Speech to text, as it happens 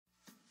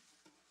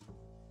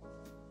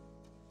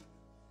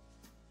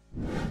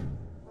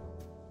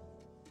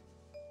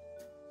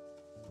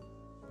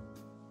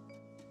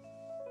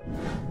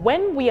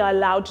when we are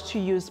allowed to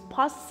use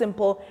past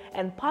simple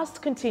and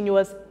past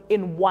continuous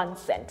in one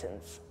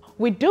sentence.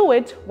 We do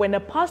it when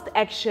a past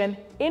action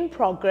in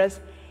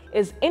progress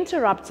is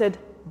interrupted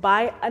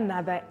by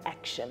another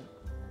action.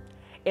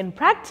 In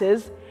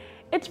practice,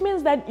 it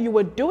means that you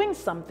were doing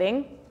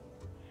something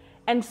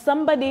and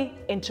somebody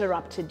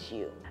interrupted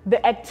you.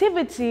 The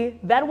activity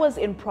that was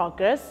in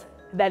progress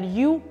that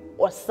you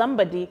or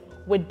somebody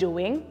were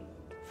doing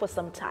for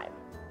some time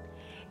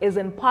is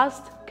in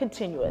past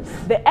continuous.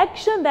 The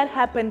action that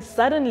happened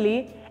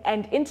suddenly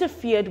and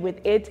interfered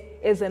with it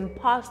is in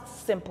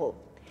past simple.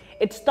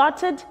 It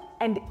started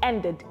and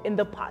ended in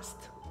the past.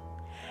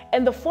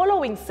 In the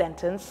following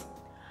sentence,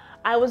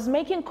 I was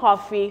making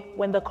coffee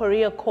when the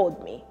courier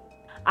called me.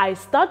 I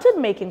started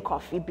making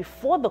coffee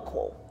before the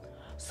call,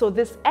 so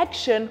this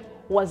action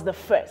was the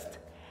first,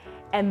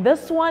 and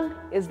this one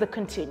is the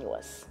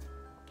continuous.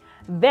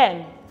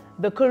 Then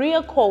the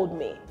courier called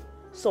me,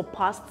 so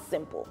past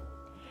simple.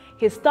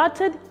 He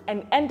started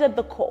and ended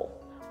the call,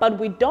 but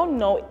we don't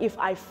know if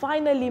I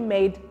finally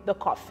made the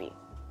coffee.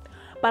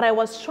 But I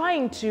was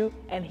trying to,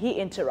 and he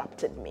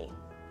interrupted me.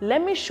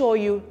 Let me show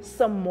you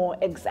some more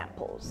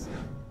examples.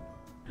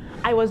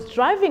 I was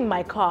driving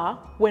my car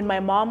when my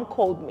mom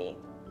called me.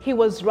 He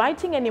was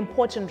writing an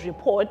important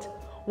report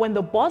when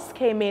the boss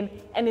came in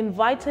and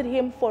invited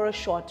him for a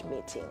short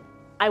meeting.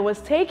 I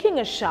was taking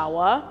a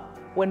shower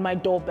when my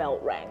doorbell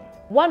rang.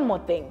 One more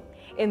thing,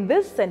 in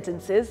these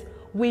sentences,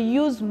 we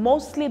use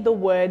mostly the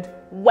word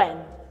when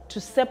to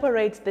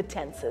separate the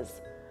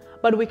tenses,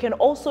 but we can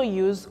also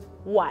use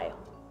while.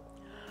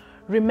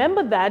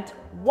 Remember that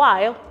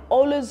while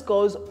always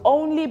goes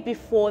only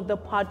before the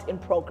part in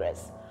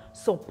progress,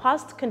 so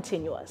past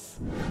continuous.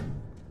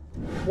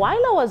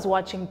 While I was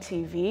watching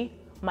TV,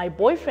 my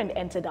boyfriend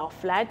entered our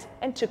flat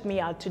and took me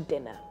out to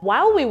dinner.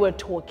 While we were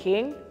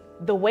talking,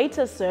 the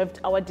waiter served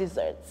our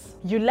desserts.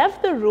 You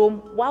left the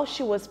room while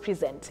she was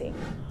presenting.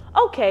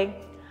 Okay,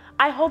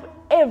 I hope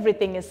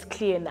everything is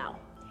clear now.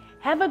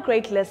 Have a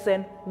great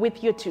lesson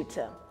with your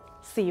tutor.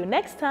 See you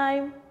next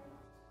time.